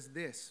Bauckham, says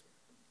this: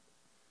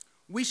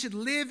 we should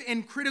live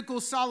in critical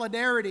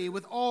solidarity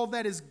with all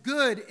that is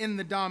good in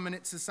the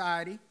dominant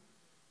society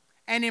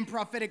and in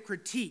prophetic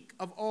critique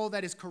of all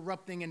that is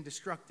corrupting and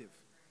destructive.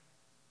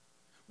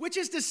 Which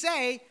is to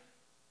say,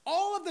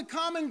 all of the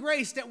common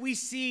grace that we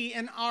see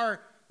in our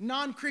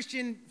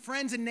non-Christian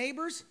friends and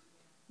neighbors,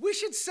 we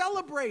should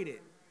celebrate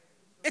it.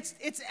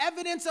 It's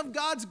evidence of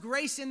God's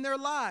grace in their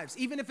lives.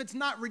 Even if it's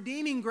not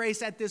redeeming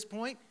grace at this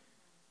point,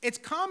 it's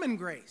common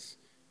grace.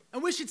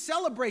 And we should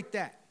celebrate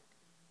that.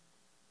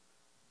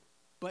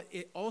 But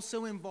it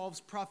also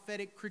involves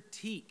prophetic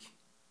critique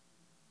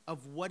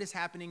of what is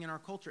happening in our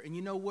culture. And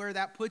you know where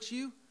that puts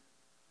you?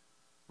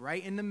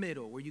 Right in the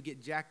middle, where you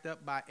get jacked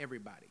up by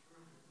everybody.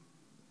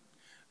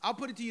 I'll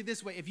put it to you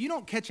this way. If you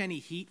don't catch any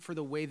heat for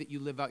the way that you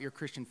live out your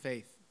Christian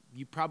faith,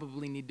 you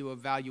probably need to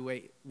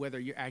evaluate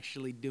whether you're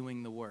actually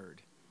doing the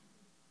word.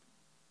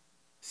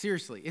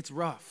 Seriously, it's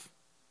rough,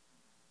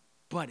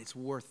 but it's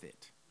worth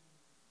it.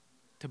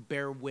 to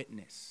bear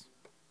witness.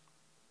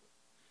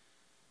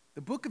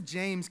 The book of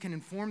James can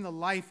inform the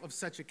life of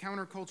such a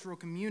countercultural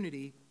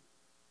community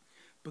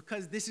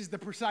because this is the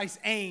precise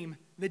aim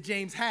that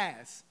James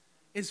has,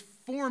 is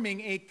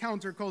forming a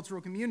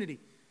countercultural community.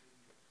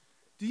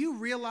 Do you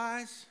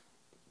realize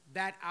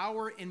that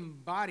our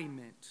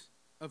embodiment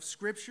of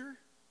Scripture,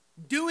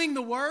 doing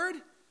the Word,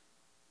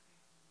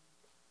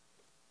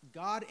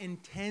 God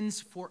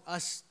intends for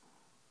us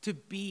to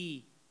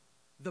be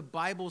the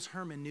Bible's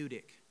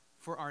hermeneutic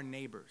for our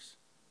neighbors.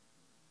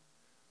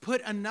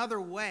 Put another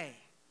way,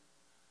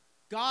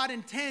 God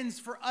intends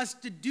for us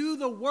to do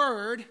the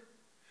Word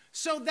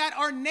so that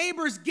our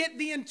neighbors get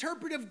the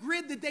interpretive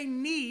grid that they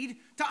need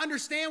to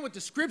understand what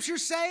the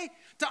Scriptures say,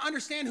 to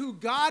understand who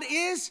God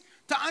is,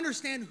 to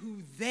understand who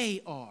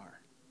they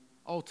are,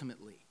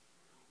 ultimately.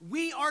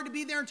 We are to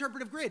be their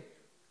interpretive grid,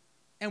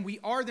 and we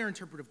are their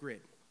interpretive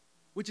grid,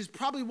 which is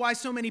probably why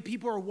so many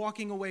people are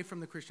walking away from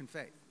the Christian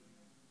faith.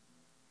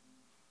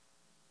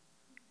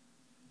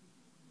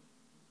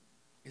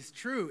 It's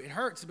true. It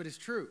hurts, but it's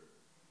true.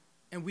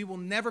 And we will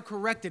never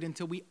correct it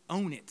until we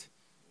own it.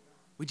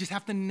 We just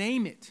have to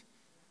name it.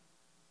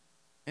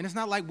 And it's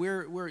not like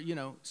we're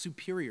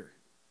superior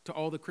to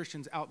all the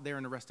Christians out there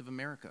in the rest of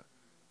America.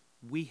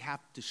 We have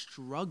to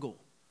struggle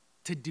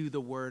to do the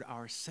Word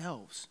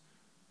ourselves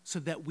so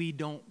that we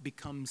don't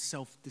become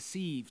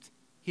self-deceived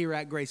here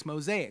at Grace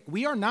Mosaic.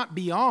 We are not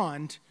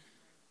beyond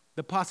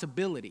the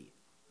possibility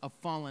of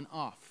falling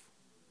off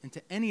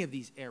into any of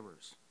these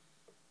errors.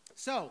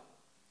 So,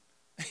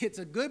 it's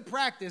a good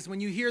practice when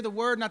you hear the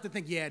word not to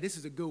think, yeah, this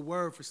is a good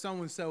word for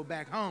so-and-so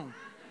back home.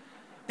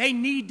 They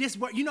need this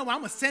word. You know what? I'm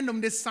going to send them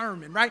this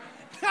sermon, right?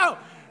 No,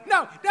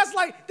 that's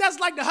like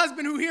the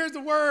husband who hears the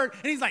word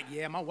and he's like,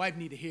 yeah, my wife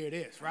need to hear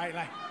this, right?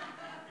 Like,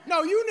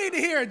 no, you need to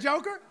hear it,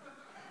 joker.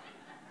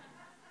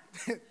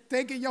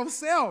 Think it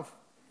yourself.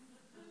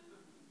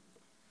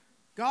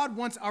 God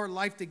wants our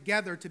life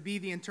together to be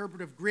the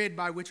interpretive grid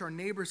by which our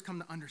neighbors come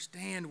to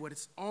understand what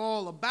it's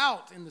all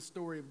about in the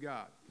story of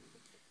God.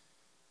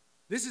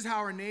 This is how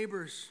our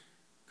neighbors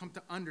come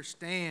to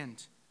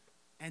understand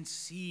and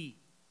see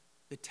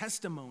the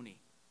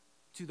testimony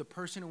to the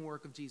person and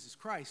work of Jesus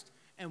Christ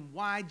and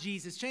why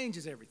Jesus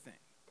changes everything.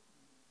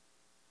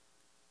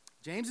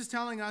 James is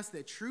telling us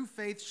that true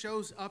faith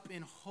shows up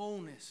in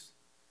wholeness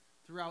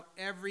throughout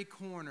every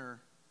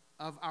corner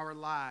of our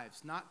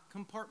lives, not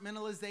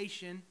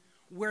compartmentalization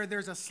where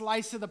there's a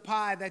slice of the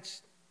pie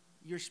that's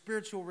your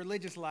spiritual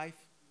religious life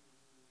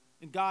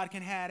and God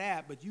can have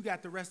that, but you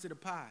got the rest of the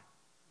pie.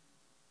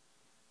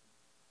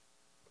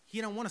 He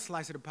don't want a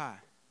slice of the pie.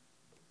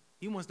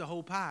 He wants the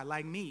whole pie,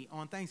 like me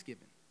on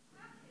Thanksgiving.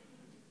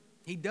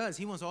 He does.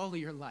 He wants all of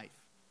your life.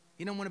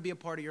 He don't want to be a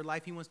part of your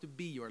life. He wants to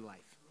be your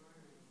life.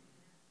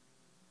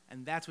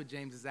 And that's what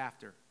James is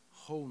after,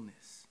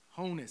 wholeness.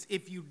 Wholeness.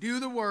 If you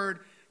do the word,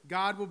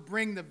 God will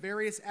bring the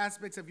various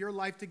aspects of your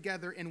life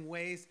together in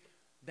ways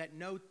that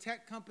no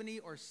tech company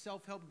or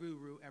self-help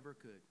guru ever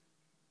could.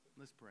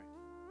 Let's pray.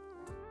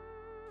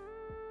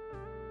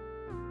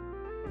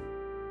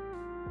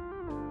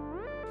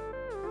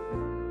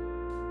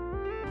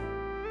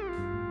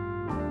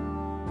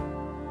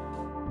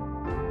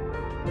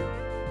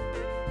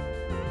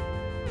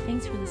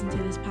 Thanks for listening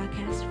to this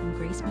podcast from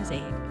Grace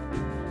Mosaic.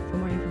 For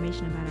more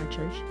information about our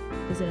church,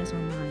 visit us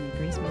online at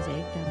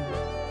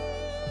gracemosaic.org.